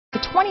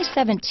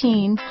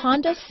2017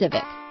 Honda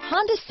Civic.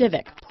 Honda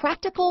Civic,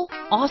 practical,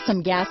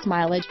 awesome gas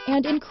mileage,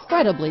 and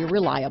incredibly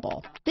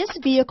reliable. This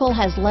vehicle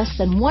has less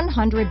than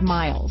 100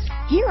 miles.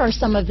 Here are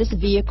some of this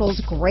vehicle's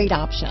great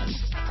options: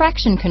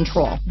 traction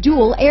control,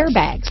 dual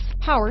airbags,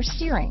 power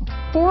steering,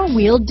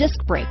 four-wheel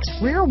disc brakes,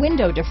 rear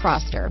window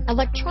defroster,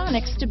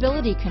 electronic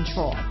stability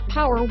control,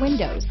 power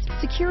windows,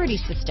 security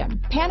system,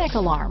 panic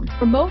alarm,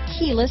 remote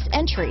keyless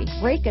entry,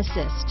 brake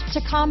assist,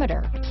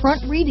 tachometer,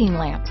 front reading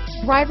lamps,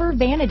 driver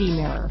vanity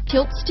mirror,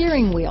 tilt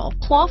steering wheel,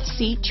 cloth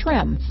seat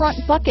trim, front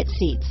bucket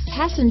seats,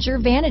 passenger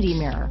vanity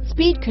mirror,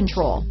 speed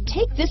control.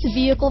 Take this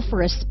vehicle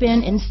for a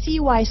spin and see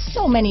why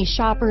so many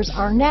shoppers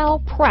are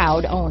now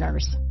proud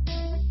owners.